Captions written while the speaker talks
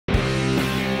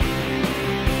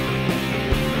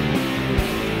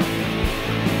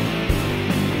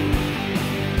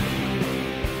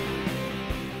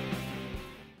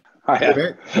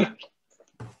Hey, mate.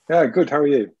 Yeah, good. How are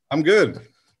you? I'm good.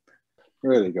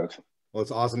 Really good. Well,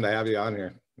 it's awesome to have you on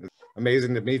here. It's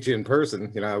amazing to meet you in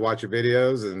person. I watch your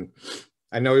videos and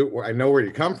I know where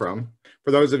you come from.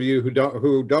 For those of you who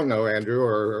don't know Andrew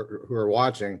or who are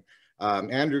watching,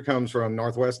 Andrew comes from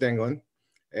Northwest England,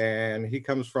 and he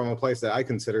comes from a place that I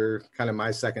consider kind of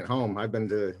my second home. I've been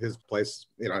to his place,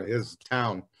 his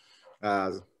town,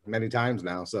 many times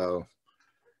now. So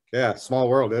yeah, small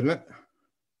world, isn't it?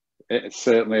 It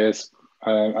certainly is.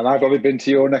 And I've only been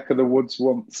to your neck of the woods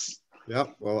once. Yeah,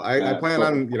 well, I plan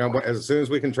on, as soon as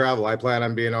we can travel, I plan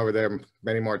on being over there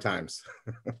many more times.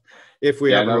 If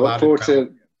we ever look forward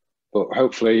to, but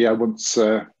hopefully, yeah, once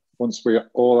we're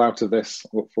all out of this,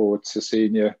 I look forward to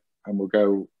seeing you, and we'll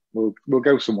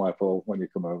go somewhere, Paul, when you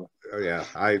come over. Oh yeah,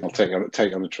 I'll take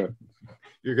you on a trip.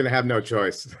 You're gonna have no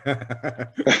choice.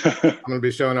 I'm gonna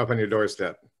be showing up on your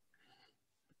doorstep.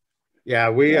 Yeah,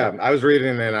 I was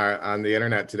reading on the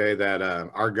internet today that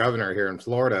our governor here in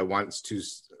Florida wants to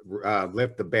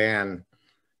lift the ban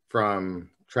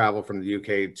from travel from the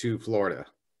UK to Florida,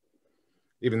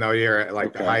 even though you're at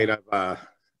like the height of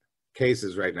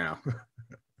cases right now.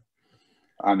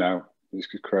 I know, it's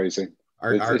crazy.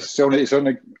 It's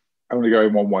only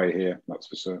going one way here, that's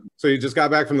for certain. So you just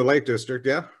got back from the Lake District,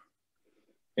 yeah?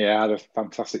 Yeah, I had a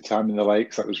fantastic time in the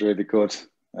lakes. That was really good.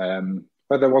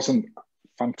 Weather wasn't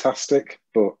fantastic,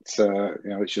 but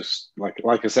it's just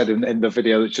like I said in the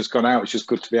video that's just gone out, it's just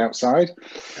good to be outside.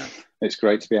 Yeah. It's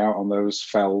great to be out on those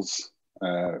fells,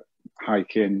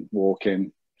 hiking,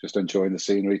 walking, just enjoying the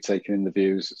scenery, taking in the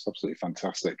views. It's absolutely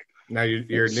fantastic. Now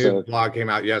your new vlog came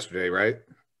out yesterday, right?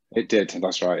 It did,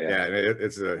 that's right. Yeah,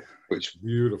 it's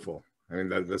beautiful. I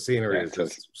mean, the scenery is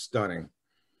just stunning.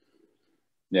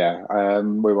 Yeah,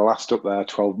 we were last up there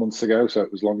 12 months ago, so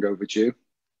it was long overdue.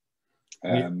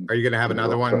 Are you going to have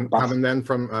another one coming then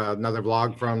from another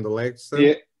vlog from the lakes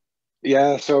then?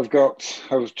 Yeah. So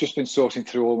I've just been sorting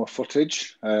through all my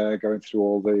footage, going through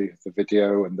all the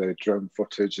video and the drone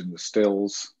footage and the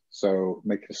stills. So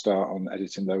making a start on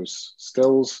editing those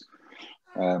stills.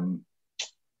 So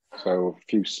a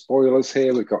few spoilers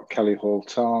here. We've got Kelly Hall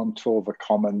Tarn, Torva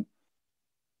Common,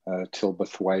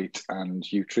 Tilbuth Waite, and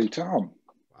Yew Tree Tarn.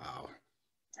 Wow.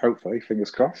 Hopefully,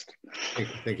 fingers crossed. I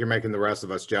think you're making the rest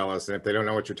of us jealous, and if they don't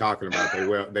know what you're talking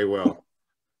about, they will.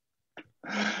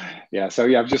 Yeah, so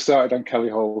I've just started on Kelly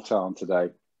Hall Tarn today.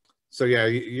 So yeah,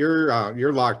 your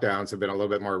lockdowns have been a little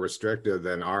bit more restrictive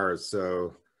than ours.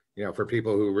 So for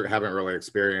people who haven't really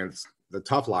experienced the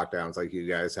tough lockdowns like you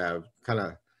guys have,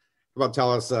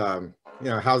 tell us,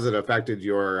 how's it affected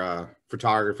your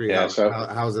photography? Yeah,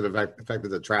 how's it affected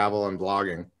the travel and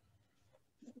blogging?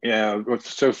 Yeah,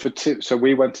 so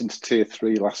we went into tier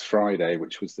 3 last Friday,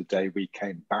 which was the day we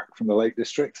came back from the Lake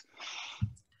District.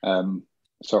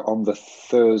 So on the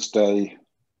Thursday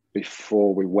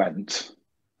before we went,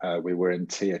 we were in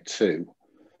tier 2.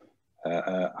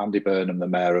 Andy Burnham, the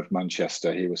mayor of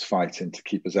Manchester, he was fighting to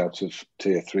keep us out of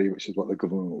tier 3, which is what the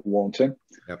government wanted.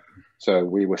 Yep. So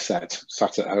we were sat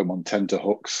at home on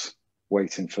tenterhooks,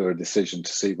 waiting for a decision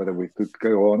to see whether we could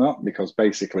go or not, because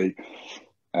basically,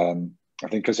 I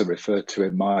think, as I referred to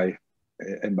in my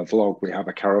vlog, we have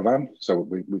a caravan. So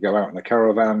we go out in a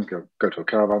caravan, go to a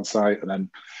caravan site, and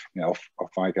then off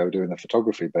I go doing the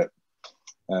photography bit.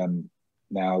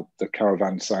 Now the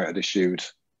caravan site had issued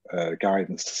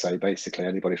guidance to say basically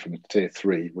anybody from tier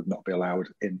 3 would not be allowed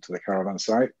into the caravan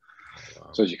site.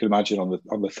 Wow. So as you can imagine,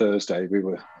 on the Thursday we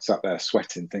were sat there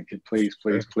sweating, thinking, please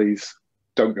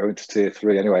don't go into tier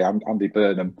 3. Anyway, Andy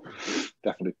Burnham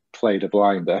definitely played a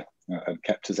blinder and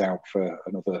kept us out for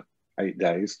another 8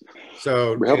 days.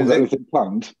 So we haven't got anything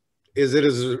planned. Is it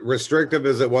as restrictive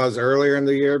as it was earlier in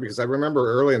the year? Because I remember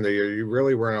early in the year, you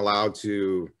really weren't allowed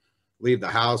to leave the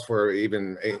house for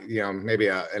even, maybe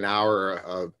an hour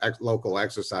of local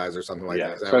exercise or something like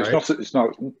that. Is that right? It's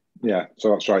not. Yeah, so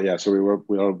that's right. Yeah, so we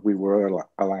were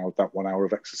allowed that 1 hour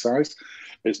of exercise.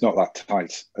 It's not that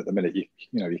tight at the minute.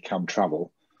 You can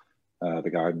travel. The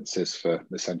guidance is for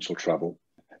essential travel.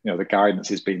 The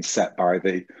guidance is being set by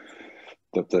the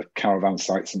caravan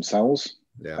sites themselves.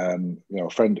 Yeah. A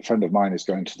friend of mine is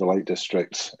going to the Lake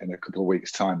District in a couple of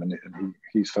weeks' time, and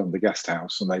he's filmed the guest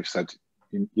house, and they've said,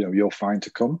 you're fine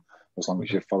to come as long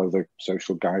as you follow the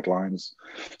social guidelines.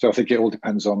 So I think it all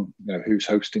depends on who's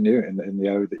hosting you in the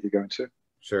area that you're going to.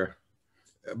 Sure.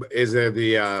 Is there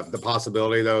the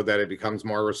possibility though that it becomes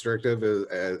more restrictive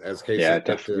as cases? Yeah,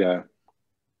 definitely. Yeah.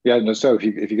 Yeah, no. So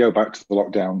if you go back to the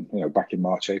lockdown, back in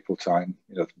March, April time,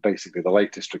 basically the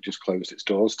Lake District just closed its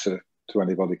doors to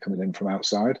anybody coming in from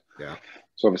outside. Yeah.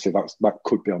 So obviously that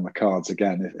could be on the cards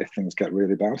again if things get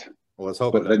really bad. Well, let's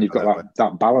hope. But then you've got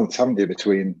that balance, haven't you,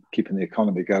 between keeping the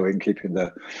economy going, keeping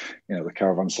the, you know, the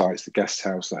caravan sites, the guest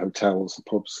house, the hotels, the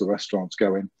pubs, the restaurants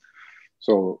going.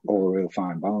 So all a real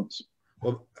fine balance.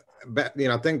 Well, you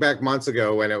know, think back months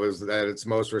ago when it was at its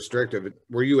most restrictive.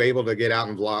 Were you able to get out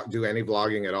and do any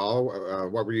vlogging at all?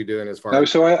 What were you doing as far? No,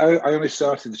 so I only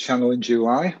started the channel in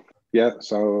July. Yeah,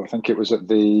 so I think it was at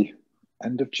the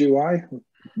end of July,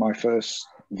 my first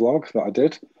vlog that I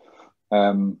did.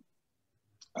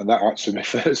 And that actually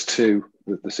refers to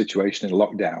the situation in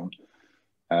lockdown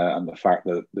and the fact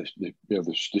that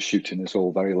the shooting is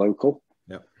all very local.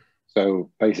 Yeah.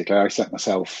 So basically, I set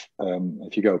myself,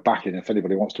 if you go back in, if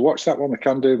anybody wants to watch that one, they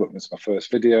can do, but it's my first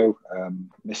video,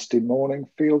 Misty Morning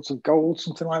Fields of Gold,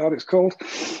 something like that it's called.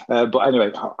 But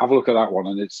anyway, have a look at that one.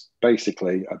 And it's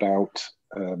basically about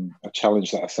a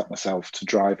challenge that I set myself to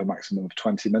drive a maximum of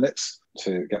 20 minutes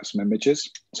to get some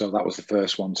images. So that was the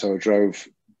first one. So I drove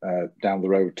down the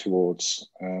road towards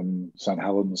St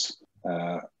Helens,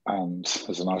 and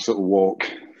there's a nice little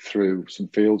walk through some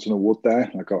fields and a wood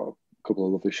there. I got a couple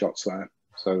of lovely shots there.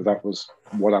 So that was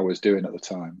what I was doing at the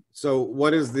time. So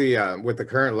what is the with the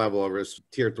current level of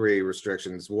tier 3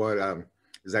 restrictions, what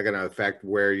is that going to affect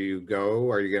where you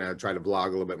go? Are you going to try to vlog a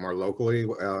little bit more locally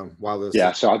while this?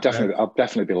 Yeah, so I'll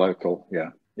definitely be local. Yeah.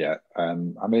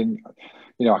 I mean,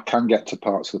 you know, I can get to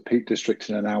parts of the Peak District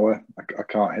in an hour. I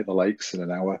can't hit the lakes in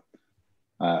an hour.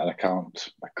 And I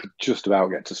could just about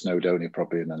get to Snowdonia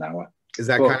probably in an hour. Is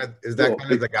that kind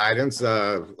of the guidance,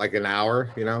 like an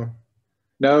hour, you know?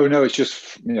 No, it's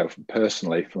just, you know,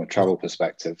 personally from a travel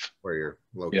perspective, where you're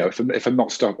located. You know, if I'm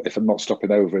not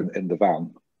stopping over in the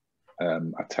van,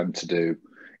 I tend to do,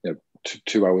 you know,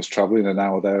 2 hours traveling, an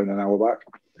hour there and an hour back,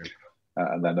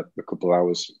 and then a couple of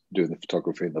hours doing the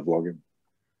photography and the vlogging.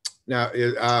 Now,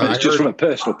 it's just from a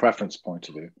personal preference point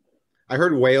of view. I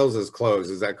heard Wales is closed.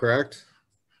 Is that correct?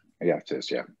 Yeah, it is.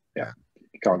 Yeah.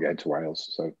 You can't get into Wales,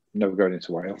 so no going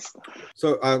into Wales.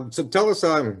 So, so tell us.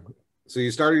 So you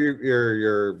started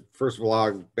your first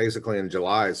vlog basically in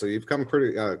July. So you've come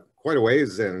pretty quite a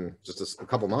ways in just a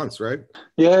couple months, right?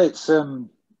 Yeah, it's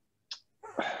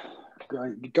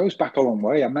it goes back a long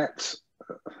way. I met.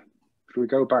 If we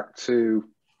go back to,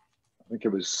 I think it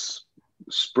was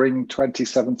spring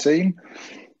 2017.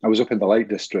 I was up in the Lake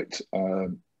District.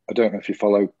 I don't know if you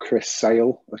follow Chris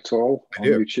Sale at all on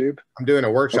YouTube. I'm doing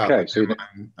a workshop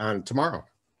on tomorrow,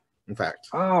 in fact.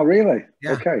 Ah, really?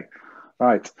 Yeah. Okay.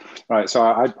 Right. So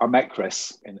I met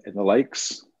Chris in the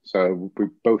lakes. So we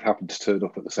both happened to turn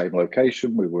up at the same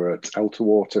location. We were at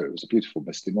Elterwater. It was a beautiful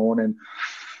misty morning.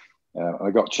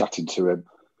 I got chatting to him,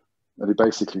 and he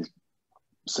basically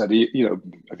said, you know,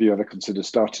 have you ever considered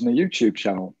starting a YouTube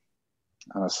channel?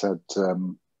 And I said,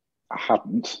 I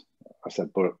hadn't. I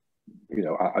said, but you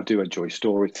know, I do enjoy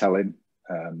storytelling.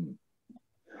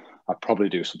 I'd probably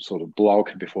do some sort of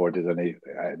blog before I did any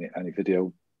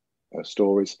video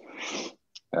stories.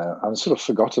 And I sort of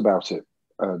forgot about it.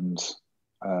 And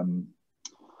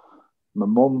my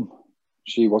mum,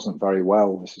 she wasn't very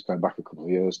well. This is going back a couple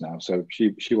of years now. So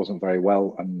she wasn't very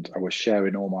well, and I was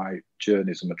sharing all my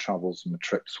journeys and my travels and my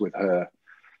trips with her,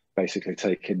 basically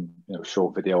taking, you know, a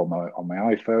short video on my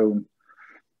iPhone,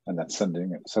 and then sending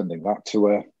that to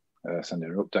her. Sending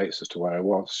her updates as to where I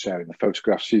was, sharing the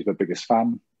photographs. She's my biggest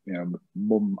fan. You know,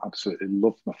 Mum absolutely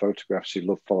loved my photographs. She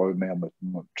loved following me on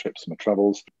my trips and my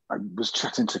travels. I was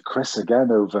chatting to Chris again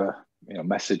over, you know,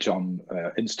 message on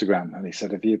Instagram, and he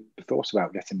said, "Have you thought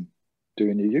about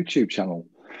doing your YouTube channel?"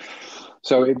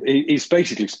 So he's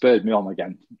basically spurred me on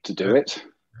again to do it.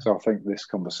 So I think this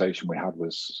conversation we had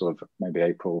was sort of maybe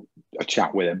April, a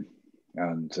chat with him,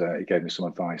 and he gave me some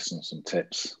advice and some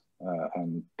tips.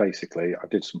 And basically, I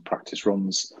did some practice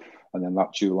runs, and then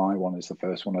that July one is the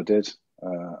first one I did,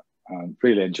 and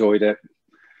really enjoyed it.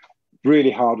 Really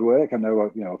hard work. I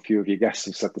know, you know, a few of your guests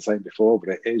have said the same before, but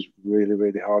it is really,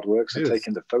 really hard work. So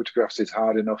taking the photographs is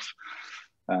hard enough.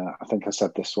 I think I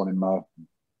said this one in my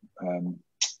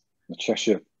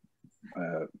Cheshire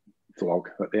vlog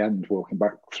at the end, walking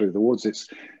back through the woods. It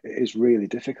is really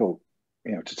difficult,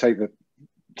 you know, to take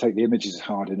the images is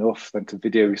hard enough, then to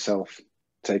video yourself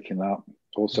taking that,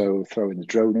 also throwing the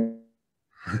drone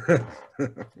in.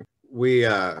 We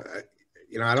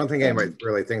you know, I don't think anybody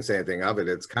really thinks anything of it.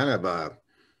 It's kind of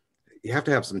you have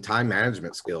to have some time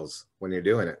management skills when you're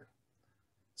doing it,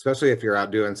 especially if you're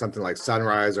out doing something like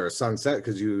sunrise or a sunset,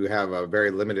 because you have a very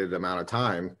limited amount of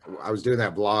time. I was doing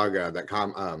that vlog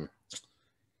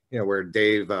you know, where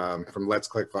Dave from Let's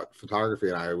Click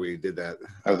Photography and we did that.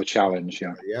 Oh, the challenge,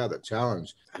 yeah, the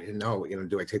challenge. I didn't know, you know,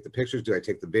 do I take the pictures? Do I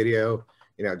take the video?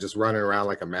 You know, just running around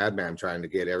like a madman trying to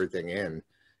get everything in.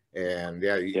 And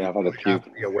yeah, you I've had a few. have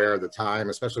to be aware of the time,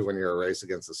 especially when you're a race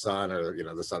against the sun or, you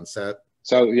know, the sunset.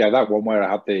 So yeah, that one where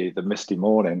I had the misty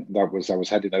morning, I was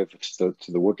heading over to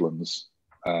the woodlands,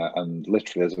 and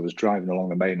literally as I was driving along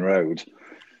the main road,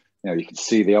 you know, you could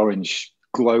see the orange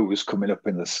glows coming up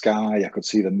in the sky. I could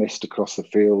see the mist across the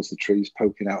fields, the trees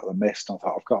poking out of the mist. I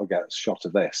thought, I've got to get a shot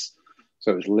of this.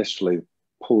 So it was literally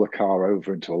pull the car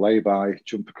over into a lay-by,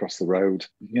 jump across the road.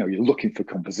 You know, you're looking for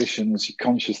compositions. You're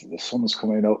conscious that the sun's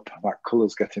coming up, that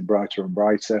colour's getting brighter and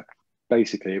brighter.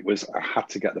 Basically, it was, I had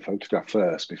to get the photograph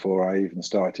first before I even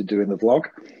started doing the vlog.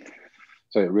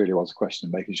 So it really was a question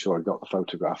of making sure I got the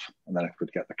photograph, and then I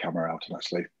could get the camera out and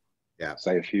actually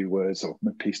say a few words or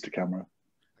piece to camera.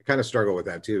 I kind of struggle with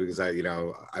that too, because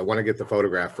I want to get the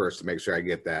photograph first to make sure I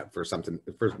get that for something,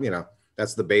 for, you know,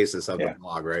 that's the basis of the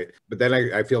vlog, right? But then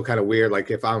I feel kind of weird,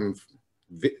 like if I'm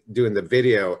doing the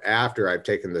video after I've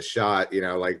taken the shot, you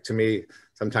know, like to me,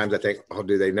 sometimes I think, oh,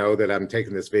 do they know that I'm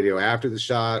taking this video after the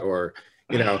shot? Or,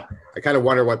 you know, I kind of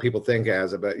wonder what people think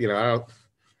as it, but, you know,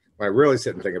 when I really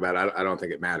sit and think about it, I don't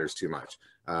think it matters too much.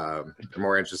 I'm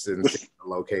more interested in seeing the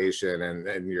location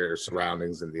and your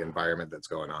surroundings and the environment that's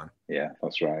going on. Yeah,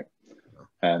 that's right.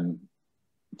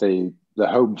 The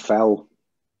home fell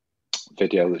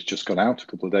video that's just gone out a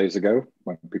couple of days ago.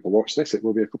 When people watch this, it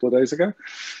will be a couple of days ago.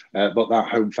 But that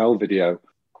home fell video,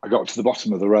 I got to the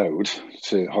bottom of the road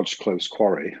to Hodge Close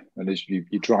Quarry, and as you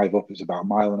drive up, it's about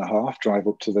 1.5 miles, drive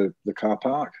up to the car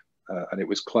park, and it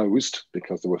was closed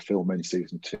because they were filming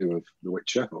season 2 of The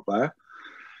Witcher up there.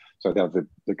 So they have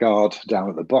the guard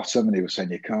down at the bottom, and he was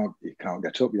saying, you can't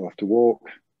get up, you'll have to walk.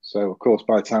 So of course,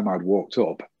 by the time I'd walked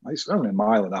up, it's only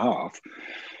 1.5 miles.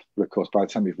 But of course, by the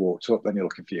time you've walked up, then you're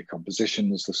looking for your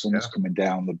compositions. The sun's coming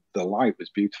down. The light was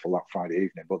beautiful that Friday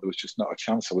evening, but there was just not a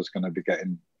chance I was going to be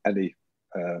getting any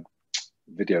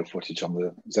video footage on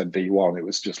the ZV-1. It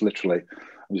was just literally,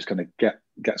 I'm just going to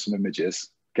get some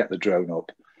images, get the drone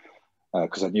up,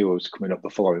 because I knew I was coming up the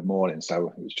following morning.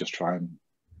 So it was just try and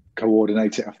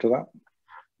coordinate it after that.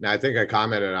 Now, I think I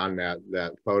commented on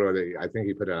that photo that I think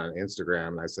you put it on Instagram,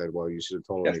 and I said, well, you should have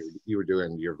told me you were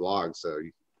doing your vlog, so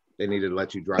they needed to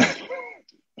let you drive.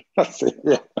 That's it,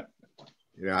 yeah.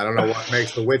 You know, I don't know what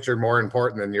makes The Witcher more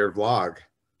important than your vlog.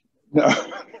 No.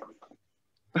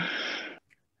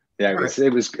 Yeah,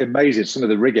 it was amazing. Some of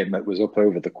the rigging that was up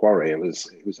over the quarry, it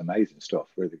was amazing stuff.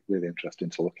 Really, really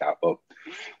interesting to look at. But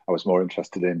I was more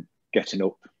interested in getting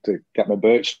up to get my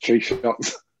birch tree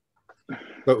shots.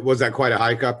 But was that quite a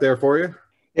hike up there for you?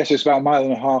 Yes, it's about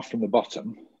 1.5 miles from the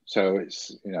bottom. So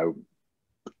it's, you know,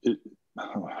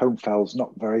 Homefell's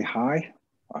not very high.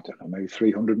 I don't know, maybe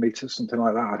 300 meters, something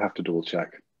like that. I'd have to double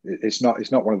check. It's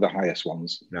not one of the highest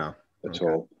ones. No, at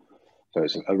all. So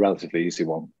it's a relatively easy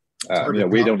one. You know,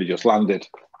 we'd only just landed.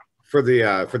 For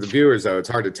the viewers though, it's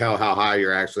hard to tell how high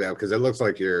you're actually up, because it looks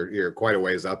like you're quite a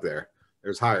ways up there.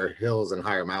 There's higher hills and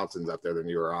higher mountains up there than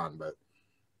you were on, but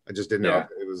I just didn't know if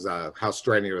it was how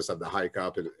strenuous of the hike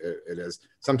up it is.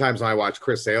 Sometimes when I watch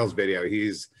Chris Sale's video,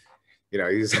 he's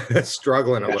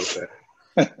struggling a little bit.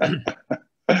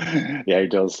 Yeah, he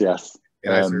does. Yes,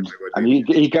 and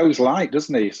he goes light,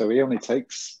 doesn't he? So he only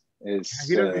takes his.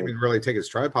 He doesn't even really take his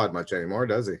tripod much anymore,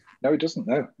 does he? No, he doesn't.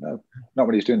 No, not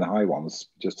when he's doing the high ones.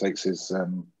 Just takes his.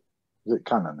 Is it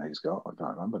Canon that he's got? I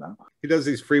can't remember now. He does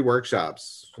these free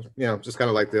workshops, you know, just kind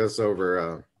of like this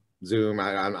over Zoom.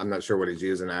 I'm not sure what he's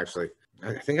using actually.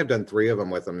 I think I've done 3 of them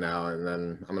with him now, and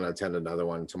then I'm going to attend another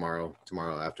one tomorrow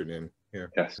afternoon. Here.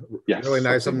 Yes. Really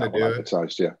nice of him to do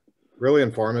it. Yeah. Really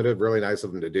informative. Really nice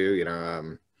of him to do. You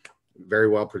know, very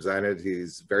well presented.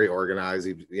 He's very organized.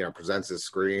 He presents his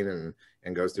screen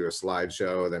and goes through a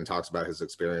slideshow, then talks about his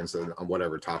experience on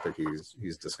whatever topic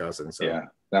he's discussing. So yeah,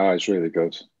 no, it's really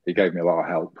good. He gave me a lot of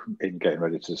help in getting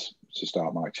ready to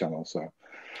start my channel. So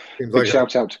big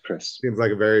shout out to Chris. Seems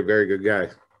like a very, very good guy.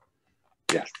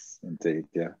 Yes, indeed.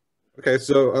 Yeah. Okay,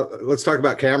 so let's talk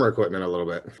about camera equipment a little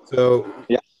bit. So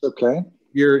yeah, okay.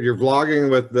 You're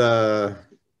vlogging with the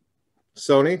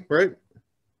Sony, right?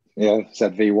 Yeah,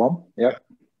 ZV-1. Yeah.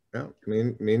 Yeah,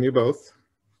 me and you both.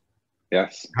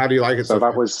 Yes. How do you like it? So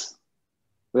that was,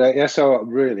 yeah. So I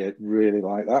really, really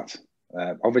like that.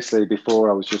 Obviously, before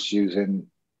I was just using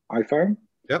iPhone.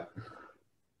 Yep.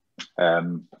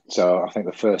 So I think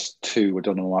the first 2 were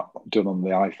done on the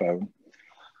iPhone.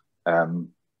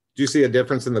 Do you see a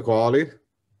difference in the quality?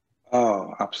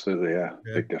 Oh, absolutely, yeah.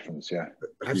 Big difference, yeah.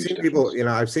 I've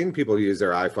seen people use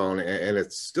their iPhone and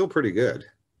it's still pretty good.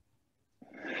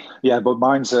 Yeah, but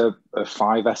mine's a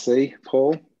 5 SE,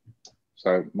 Paul.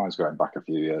 So mine's going back a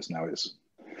few years now.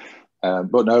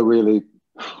 But no, really,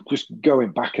 just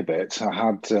going back a bit,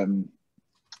 I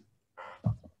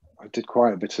I did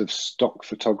quite a bit of stock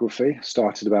photography.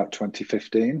 Started about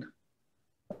 2015.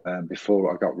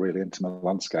 Before I got really into my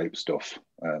landscape stuff.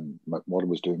 What I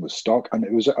was doing was stock, and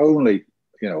it was only,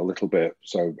 you know, a little bit.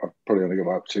 So I've probably only got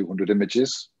about 200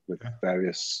 images with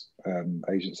various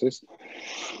agencies.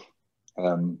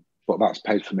 But that's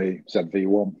paid for me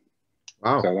ZV1.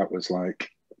 Wow. So that was like,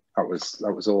 that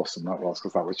was awesome. That was,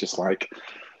 because that was just like,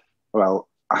 well,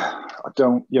 I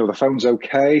don't, you know, the phone's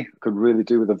okay. Could really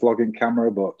do with a vlogging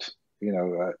camera, but you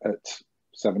know, at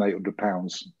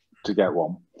 £700-800 to get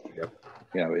one, yep.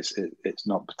 You know, it's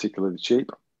not particularly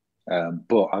cheap.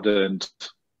 But I'd earned,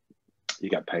 you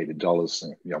get paid in dollars.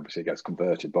 Obviously, it gets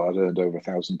converted, but I'd earned over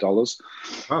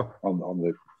 $1,000 on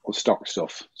the stock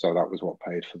stuff. So that was what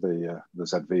paid for the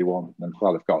ZV1. And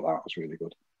glad I've got that. It was really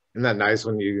good. Isn't that nice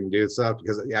when you can do stuff?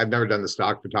 Because I've never done the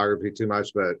stock photography too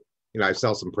much, but you know, I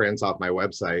sell some prints off my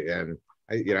website, and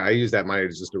I use that money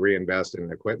just to reinvest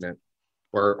in equipment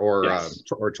or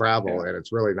travel, and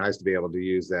it's really nice to be able to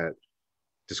use that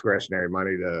discretionary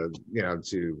money to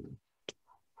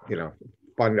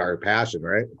fund our passion,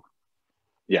 right?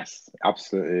 Yes,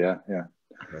 absolutely. Yeah.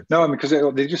 No, I mean, because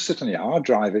they just sit on your hard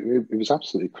drive. It was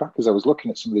absolutely crackers. I was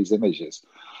looking at some of these images.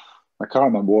 I can't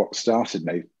remember what started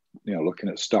me, you know, looking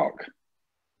at stock,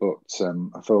 but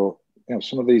I thought, you know,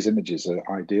 some of these images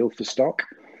are ideal for stock.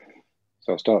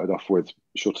 So I started off with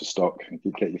Shutterstock.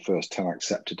 You get your first 10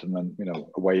 accepted, and then, you know,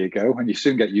 away you go. And you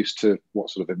soon get used to what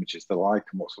sort of images they like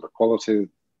and what sort of quality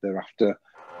they're after.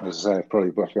 As I say, I've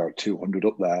probably got about 200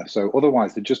 up there. So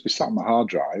otherwise, they'd just be sat on my hard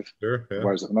drive. Sure, yeah.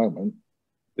 Whereas at the moment,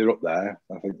 they're up there.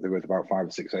 I think they're with about 5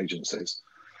 or 6 agencies.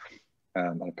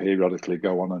 And I periodically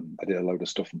go on and edit a load of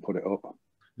stuff and put it up.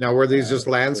 Now, were these just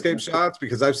landscape shots?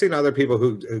 Because I've seen other people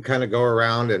who kind of go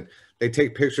around and they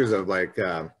take pictures of like,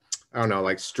 I don't know,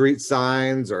 like street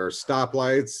signs or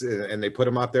stoplights, and they put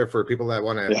them up there for people that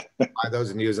want to buy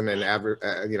those and use them in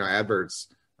adverts.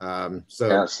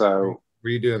 So were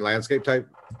you doing landscape type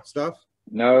stuff?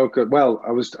 No, good. Well,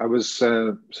 I was.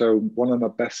 So one of my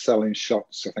best-selling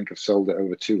shots, I think I've sold it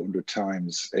over 200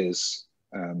 times, is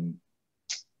an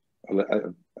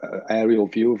aerial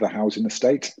view of a housing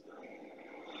estate.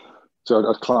 So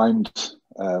I'd climbed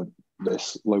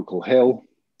this local hill,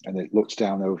 and it looks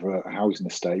down over a housing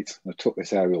estate. And I took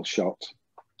this aerial shot.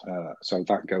 So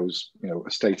that goes, you know,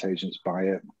 estate agents buy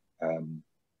it.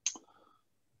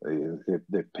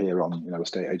 They appear on, you know,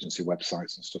 estate agency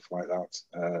websites and stuff like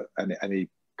that. Any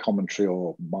commentary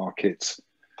or market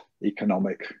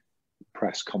economic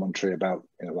press commentary about,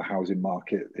 you know, the housing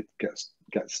market, it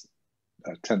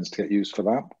tends to get used for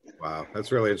that. Wow,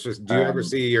 that's really interesting. Do you ever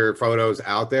see your photos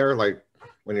out there, like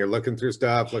when you're looking through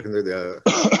stuff, looking through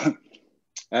the?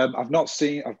 I've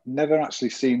never actually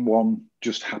seen one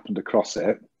just happened across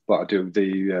it, but I do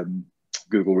the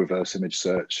Google reverse image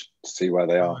search to see where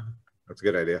they are. That's a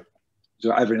good idea.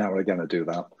 So every now and again I do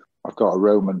that. I've got a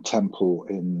Roman temple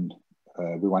in,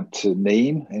 we went to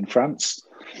Nîmes in France.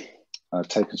 I've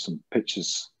taken some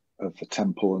pictures of the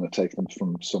temple, and I've taken them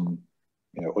from some,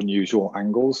 you know, unusual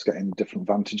angles, getting different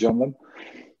vantage on them.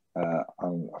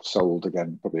 And I've sold,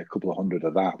 again, probably a couple of hundred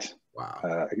of that.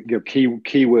 Wow. You know,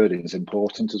 keywording is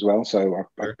important as well. So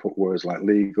I put words like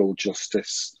legal,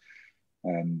 justice,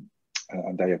 and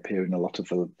they appear in a lot of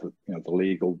the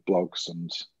legal blogs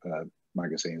and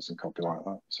magazines and copy like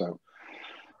that. So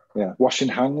yeah, washing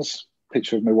hands,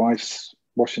 picture of my wife's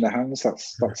washing her hands.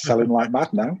 That's selling like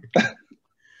mad now.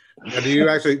 Now, did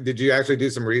you actually do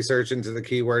some research into the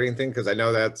keywording thing? Because I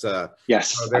know that's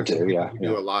yes, I do.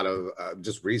 Do a lot of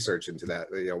just research into that.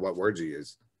 You know, what words you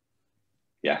use.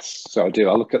 Yes, so I do.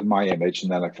 I look at my image,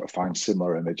 and then I find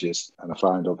similar images, and I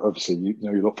find, obviously,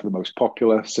 you look for the most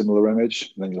popular similar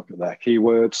image, and then you look at their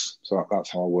keywords. So that's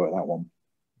how I work that one,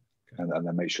 and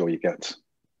then make sure you get,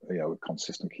 you know,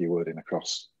 consistent keywording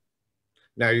across.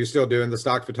 Now, are you still doing the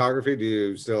stock photography? Do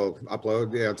you still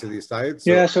upload, you know, to these sites?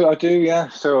 Yeah, so I do. Yeah,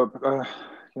 so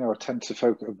you know, I tend to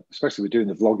focus, especially with doing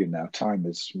the vlogging now. Time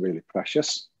is really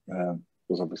precious,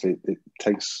 because obviously it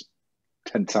takes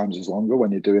 10 times as longer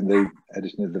when you're doing the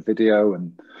editing of the video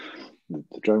and the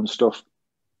drone stuff.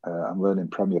 I'm learning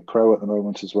Premiere Pro at the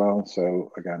moment as well.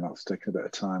 So again, that's taking a bit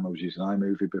of time. I was using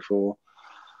iMovie before.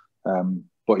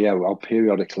 But yeah, I'll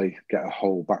periodically get a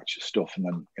whole batch of stuff and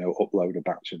then, you know, upload a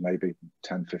batch of maybe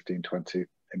 10, 15, 20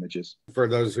 images. For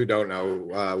those who don't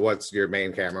know, what's your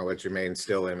main camera? What's your main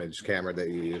still image camera that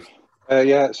you use?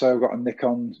 Yeah, so I've got a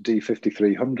Nikon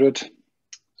D5300.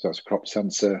 So that's a crop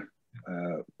sensor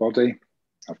body.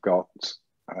 I've got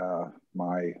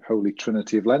my holy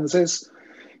trinity of lenses.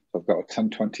 I've got a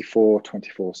 1024,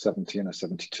 2470 and a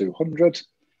 7200.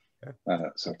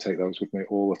 So I take those with me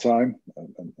all the time,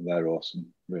 and they're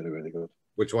awesome. Really, really good.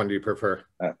 Which one do you prefer?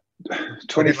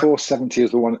 2470 is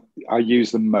the one I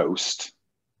use the most.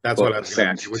 That's what I was going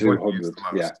to ask you. Which one do you use the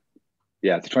most?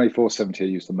 Yeah, the 2470 I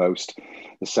use the most.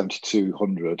 The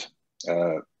 7200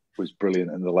 was brilliant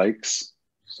in the lakes.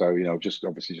 So, you know, just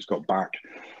got back.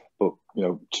 But, you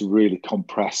know, to really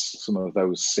compress some of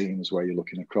those scenes where you're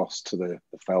looking across to the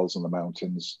fells and the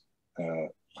mountains,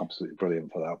 absolutely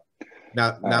brilliant for that.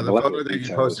 Now the photo that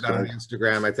you posted on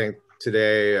Instagram, I think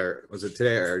today, or was it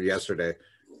today or yesterday,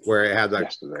 where it had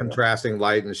like contrasting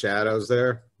light and shadows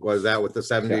there, was that with the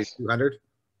 7200?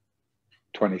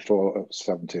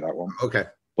 2470, that one. Okay.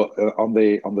 But on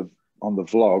the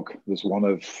vlog, there's one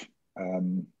of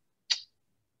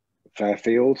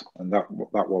Fairfield, and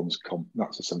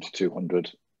that's a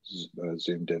 7200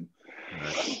 zoomed in.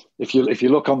 Right. If you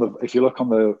look on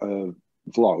the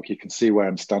vlog, you can see where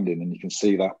I'm standing, and you can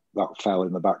see that fell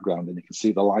in the background, and you can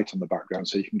see the light on the background,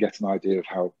 so you can get an idea of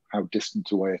how distant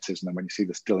away it is. And then when you see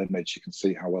the still image, you can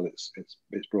see how well it's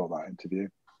brought that into view.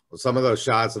 Well, some of those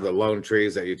shots of the lone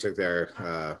trees that you took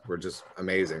there were just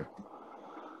amazing.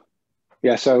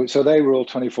 Yeah, so they were all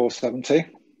 2470.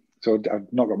 So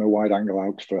I've not got my wide angle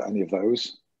out for any of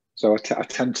those. So I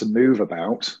tend to move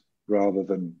about rather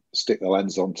than stick the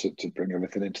lens on to bring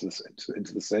everything into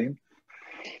the scene.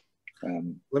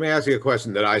 Let me ask you a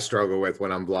question that I struggle with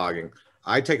when I'm vlogging.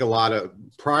 I take a lot of,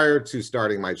 prior to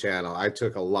starting my channel, I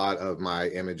took a lot of my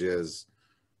images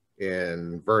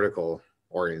in vertical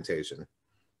orientation,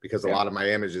 because a lot of my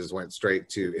images went straight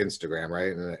to Instagram,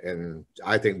 right? And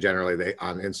I think generally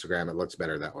on Instagram, it looks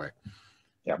better that way.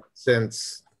 Yeah.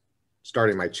 Since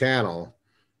starting my channel,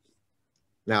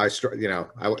 now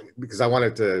because I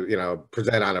wanted to,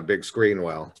 present on a big screen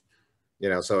well,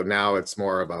 so now it's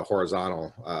more of a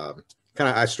horizontal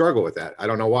I struggle with that. I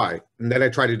don't know why. And then I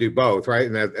try to do both,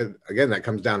 right? And again, that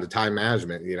comes down to time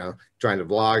management, trying to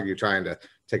vlog, you're trying to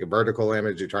take a vertical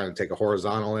image, you're trying to take a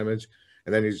horizontal image,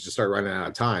 and then you just start running out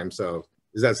of time. So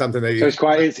is that something that you...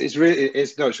 So it's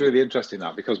really interesting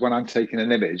that, because when I'm taking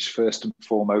an image, first and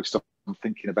foremost, I'm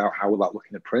thinking about how will that look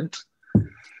in a print.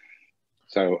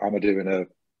 So am I doing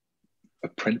a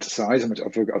print size? I've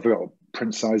got a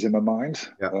print size in my mind.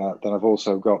 Yeah. Then I've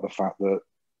also got the fact that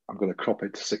I'm going to crop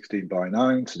it to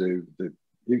 16:9 to do the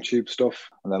YouTube stuff.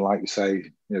 And then, like you say,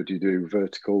 do you do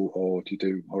vertical or do you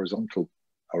do horizontal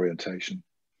orientation?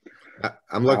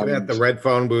 I'm looking at the red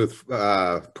phone booth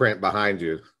print behind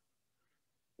you.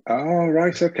 Oh,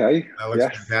 right. Okay. That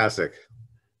looks fantastic.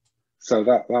 So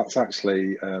that's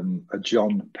actually a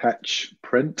John Petch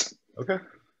print. Okay.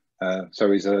 So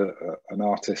he's an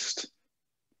artist.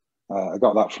 I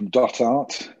got that from Dot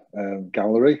Art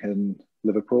Gallery in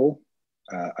Liverpool.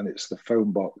 And it's the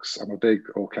phone box. I'm a big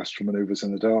Orchestral Manoeuvres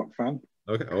in the Dark fan.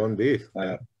 Okay, OMD.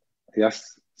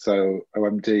 Yes. So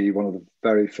OMD, one of the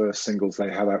very first singles they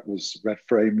had out was Red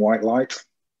Frame, White Light,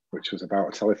 which was about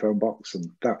a telephone box. And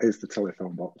that is the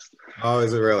telephone box. Oh,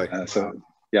 is it really? So,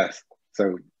 yes.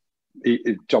 So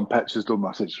John Petch has done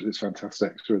that. It's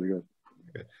fantastic. It's really good.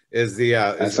 Okay. Is the...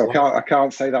 I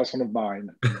can't say that's one of mine.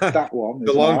 That one is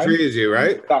the Lone Tree is you,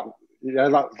 right? Yeah,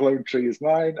 that Lone Tree is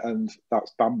mine, and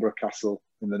that's Bamborough Castle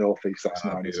in the northeast. That's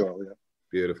mine beautiful. As well. Yeah.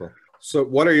 Beautiful. So,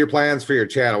 what are your plans for your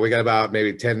channel? We got about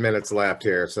maybe 10 minutes left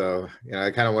here, so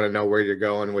I kind of want to know where you're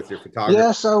going with your photography.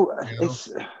 Yeah, so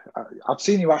I've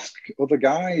seen you ask other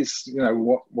guys,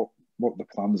 what the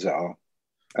plans are.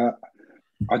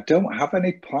 I don't have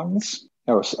any plans.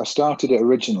 No, I started it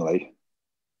originally.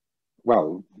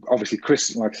 Well, obviously,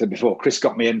 Chris, like I said before, Chris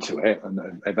got me into it,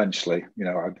 and eventually,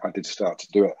 I did start to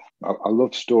do it. I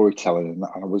love storytelling, and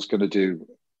I was going to do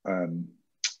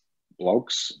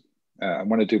blogs.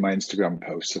 And when I do my Instagram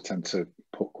posts, I tend to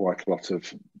put quite a lot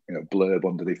of blurb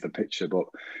underneath the picture, but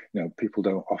people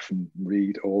don't often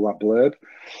read all that blurb.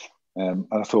 And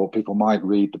I thought people might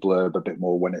read the blurb a bit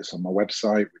more when it's on my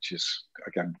website, which is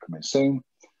again coming soon.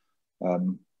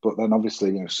 But then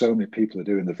obviously, so many people are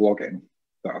doing the vlogging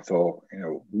that I thought,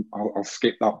 I'll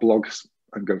skip that blog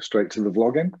and go straight to the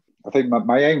vlogging. I think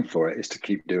my aim for it is to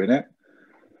keep doing it.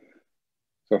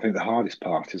 So I think the hardest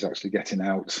part is actually getting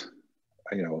out,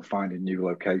 finding new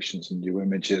locations and new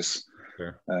images.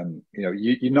 Sure.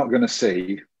 You're not going to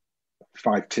see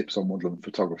 5 tips on woodland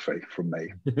photography from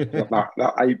me.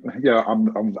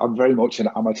 I'm very much an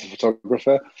amateur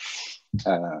photographer.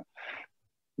 For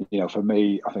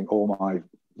me, I think all my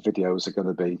videos are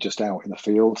going to be just out in the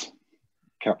field,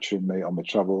 capturing me on my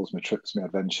travels, my trips, my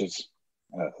adventures.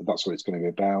 That's what it's going to be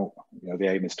about. The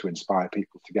aim is to inspire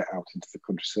people to get out into the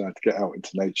countryside, to get out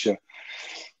into nature,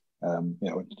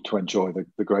 to enjoy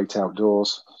the great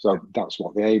outdoors. So that's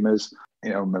what the aim is.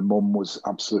 you know, my mum was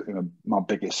absolutely my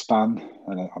biggest fan,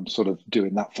 and I'm sort of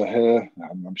doing that for her.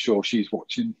 I'm sure she's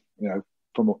watching, you know,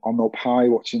 from on up high,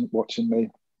 watching me.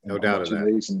 No doubt of that.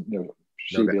 These, and you know,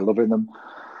 she'd be loving them.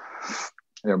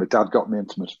 You know, my dad got me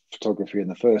into photography in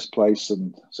the first place,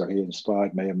 and so he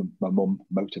inspired me, and my mum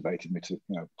motivated me to,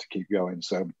 you know, to keep going.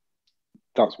 So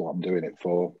that's what I'm doing it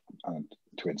for, and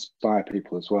to inspire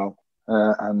people as well.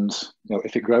 And you know,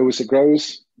 if it grows, it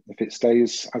grows. If it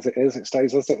stays as it is, it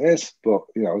stays as it is. But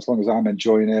you know, as long as I'm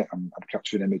enjoying it, I'm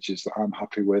capturing images that I'm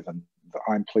happy with and that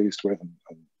I'm pleased with,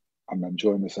 and I'm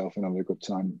enjoying myself and having a good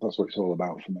time. That's what it's all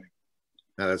about for me.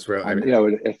 No, that's real. And you know,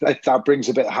 if that brings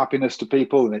a bit of happiness to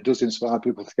people, and it does inspire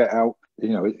people to get out, you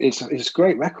know, it's a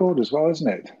great record as well, isn't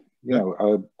it? You know,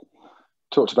 I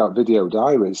talked about video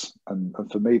diaries, and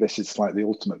for me, this is like the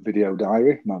ultimate video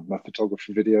diary, my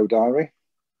photography video diary.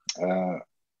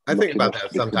 I think about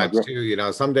that sometimes too. You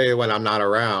know, someday when I'm not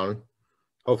around,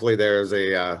 hopefully there's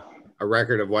a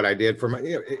record of what I did for my,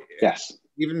 you know, yes,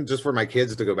 even just for my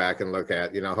kids to go back and look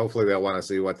at. You know, hopefully they'll want to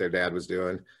see what their dad was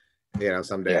doing, you know,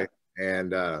 someday.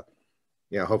 And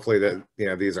you know, hopefully that, you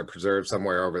know, these are preserved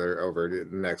somewhere over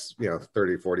the next, you know,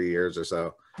 30, 40 years or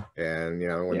so. And you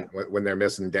know, when they're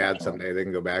missing dad someday, they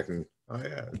can go back and, oh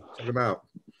yeah, check them out.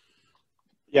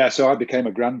 Yeah, so I became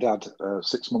a granddad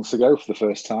 6 months ago for the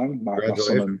first time. My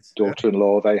son and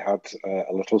daughter-in-law, they had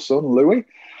a little son, Louis.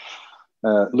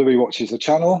 Louis watches the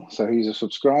channel, so he's a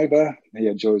subscriber. He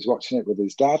enjoys watching it with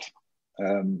his dad.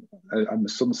 And my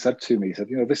son said to me, he said,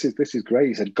 you know, this is great.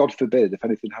 He said, God forbid if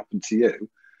anything happened to you.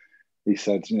 He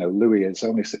said, you know, Louis is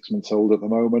only 6 months old at the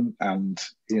moment, and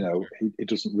you know, he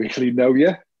doesn't really know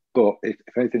you. But if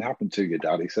anything happened to your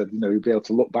dad, he said, you know, you'll be able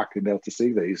to look back and be able to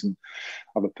see these and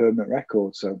have a permanent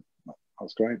record. So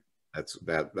that's great.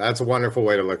 That's a wonderful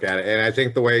way to look at it. And I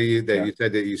think the way you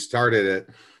said that you started it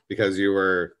because you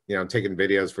were, you know, taking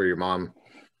videos for your mom.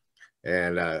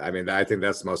 And I mean, I think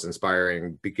that's the most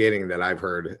inspiring beginning that I've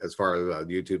heard as far as a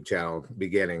YouTube channel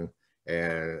beginning.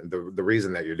 And the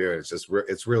reason that you're doing it,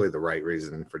 it's really the right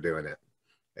reason for doing it.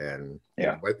 And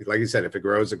yeah, you know, like you said, if it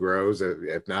grows, it grows.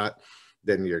 If not,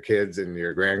 then your kids and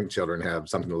your grandchildren have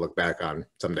something to look back on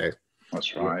someday.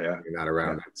 That's right. Yeah, you're not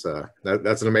around. It's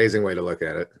that's an amazing way to look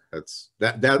at it.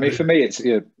 I mean, for me, it's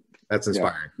that's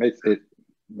inspiring.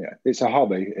 It's a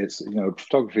hobby. It's, you know,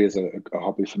 photography is a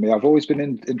hobby for me. I've always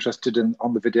been interested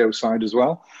on the video side as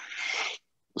well.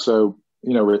 So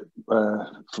you know,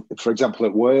 for example,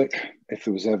 at work, if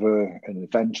there was ever an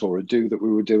event or a do that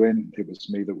we were doing, it was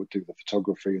me that would do the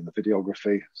photography and the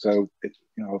videography. So, you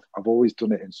know, I've always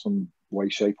done it in some way,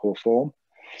 shape or form.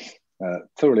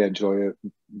 Thoroughly enjoy it,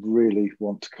 really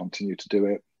want to continue to do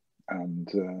it, and,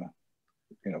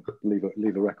 you know, leave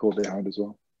a record behind as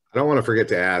well. I don't want to forget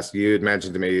to ask, you had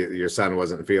mentioned to me your son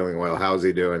wasn't feeling well. How's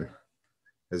he doing?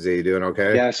 Is he doing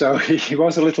okay? Yeah, so he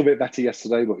was a little bit better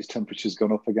yesterday, but his temperature's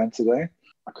gone up again today.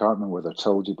 I can't remember whether I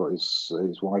told you, but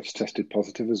his wife's tested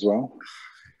positive as well.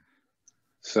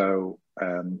 So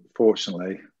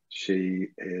fortunately, she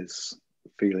is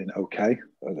feeling okay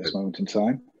at this moment in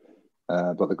time.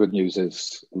 But the good news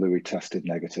is Louis tested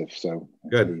negative, so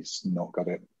he's not got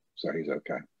it, so he's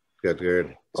okay.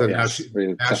 Good. So now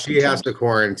she has to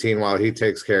quarantine while he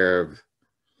takes care of.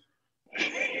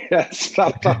 Yes,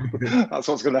 that's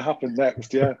what's going to happen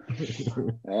next. Yeah,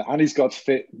 and he's got to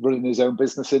fit running his own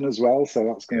business in as well, so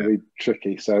that's going to be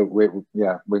tricky. So we're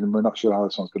not sure how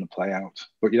this one's going to play out.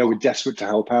 But you know, we're desperate to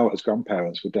help out as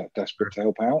grandparents. We're desperate to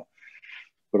help out,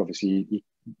 but obviously,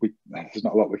 there's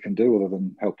not a lot we can do other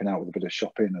than helping out with a bit of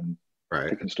shopping and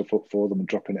picking stuff up for them and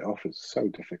dropping it off. It's so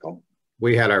difficult.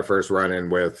 We had our first run-in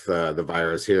with the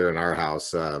virus here in our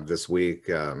house this week.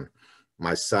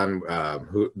 My son,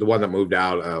 the one that moved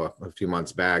out a few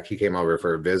months back, he came over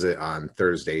for a visit on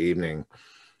Thursday evening.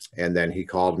 And then he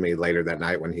called me later that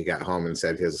night when he got home and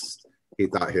said he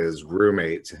thought his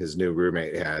new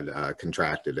roommate had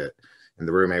contracted it. And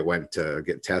the roommate went to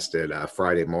get tested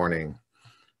Friday morning.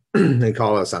 They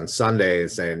called us on Sunday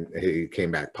saying he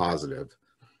came back positive.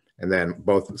 And then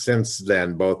since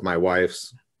then, both my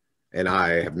wife's and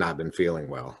I have not been feeling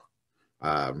well.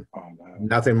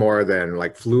 Nothing more than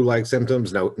like flu-like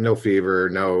symptoms, no fever,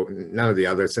 none of the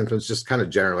other symptoms, just kind of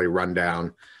generally run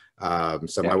down.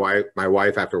 So my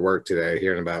wife after work today,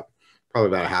 here in probably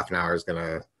about a half an hour, is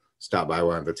gonna stop by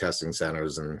one of the testing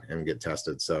centers and get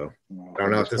tested. So I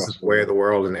don't know if this is the way of the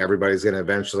world and everybody's gonna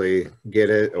eventually get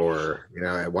it, or you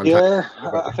know, at one time. Yeah,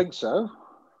 I think so.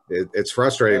 It's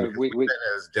frustrating. We've been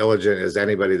as diligent as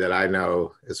anybody that I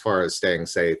know as far as staying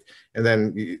safe, and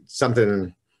then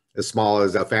something as small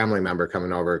as a family member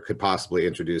coming over could possibly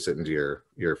introduce it into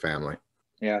your family.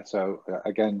 Yeah, so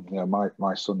again, you know,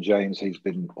 my son James, he's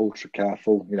been ultra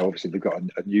careful. You know, obviously they've got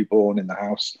a newborn in the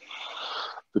house.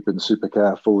 They've been super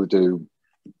careful. They do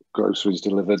groceries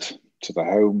delivered to the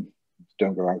home.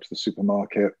 Don't go out to the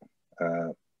supermarket.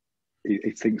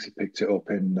 He thinks he picked it up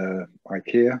in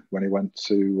IKEA when he went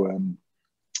to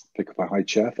pick up a high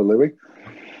chair for Louis.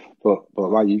 But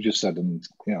like you just said, and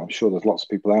you know, I'm sure there's lots of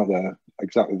people out there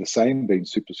exactly the same, being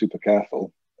super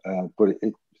careful. But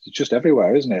it's just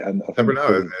everywhere, isn't it? And I think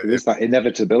there is that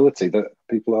inevitability that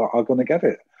people are going to get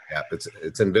it. Yeah,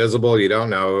 it's invisible. You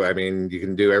don't know. I mean, you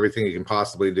can do everything you can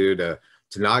possibly do to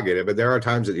not get it, but there are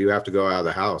times that you have to go out of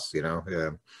the house. You know,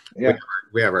 yeah.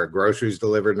 We have our groceries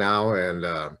delivered now, and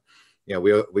you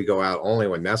know, we go out only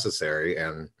when necessary,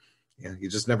 and you know, you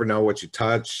just never know what you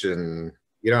touch, and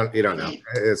you don't know.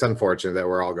 It's unfortunate that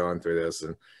we're all going through this,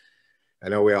 and I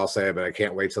know we all say it, but I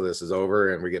can't wait till this is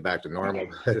over and we get back to normal.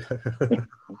 It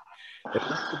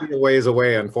has to be a ways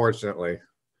away, unfortunately.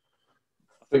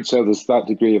 I think so. There's that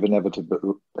degree of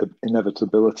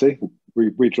inevitability.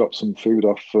 We dropped some food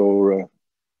off for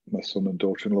my son and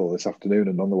daughter-in-law this afternoon,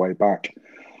 and on the way back,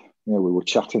 you know, we were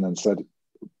chatting and said,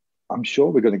 I'm sure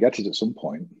we're going to get it at some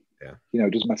point. Yeah. You know,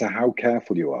 it doesn't matter how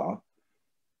careful you are.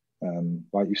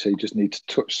 Like you say, you just need to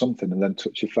touch something and then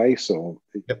touch your face, or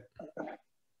yep.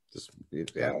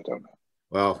 Yeah. I don't know.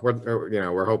 Well,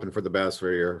 we're hoping for the best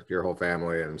for your whole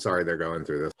family, and sorry they're going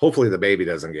through this. Hopefully the baby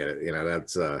doesn't get it. You know,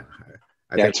 that's I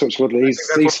think touch wood.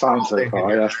 He's fine so far.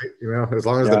 Yeah. Right? You know, as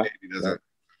long as the baby doesn't.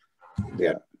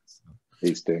 Yeah.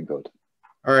 He's doing good.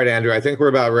 All right, Andrew. I think we're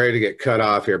about ready to get cut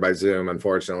off here by Zoom,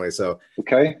 unfortunately. So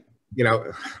okay. You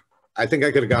know, I think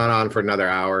I could have gone on for another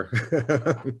hour.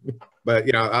 But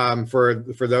you know, for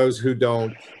those who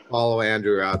don't follow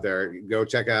Andrew out there, go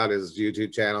check out his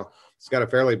YouTube channel. He's got a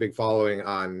fairly big following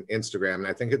on Instagram, and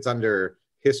I think it's under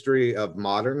History of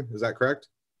Modern. Is that correct?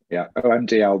 Yeah.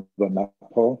 OMD album,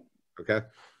 Paul. Okay.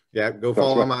 Yeah, go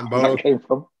follow him on both. That came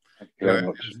from. You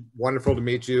know, it's wonderful to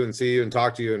meet you and see you and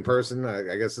talk to you in person. I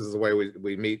guess this is the way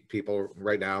we meet people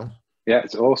right now. Yeah,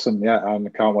 it's awesome. Yeah, and I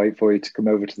can't wait for you to come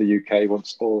over to the UK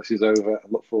once all this is over. I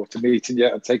look forward to meeting you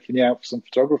and taking you out for some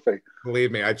photography.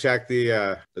 Believe me, I check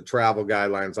the travel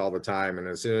guidelines all the time, and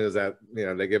as soon as that, you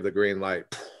know, they give the green light,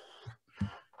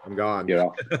 I'm gone. Yeah.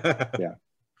 Yeah.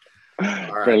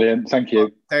 Right. Brilliant. Thank you. Well,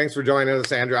 thanks for joining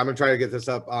us, Andrew. I'm gonna try to get this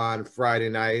up on Friday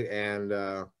night, and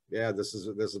yeah, this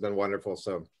has been wonderful.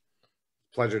 So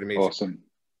pleasure to meet you. Awesome.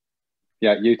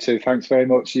 Yeah, you too. Thanks very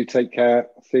much. You take care.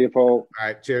 See you, Paul. All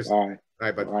right. Cheers. Bye. All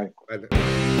right, bud. Bye. Bye.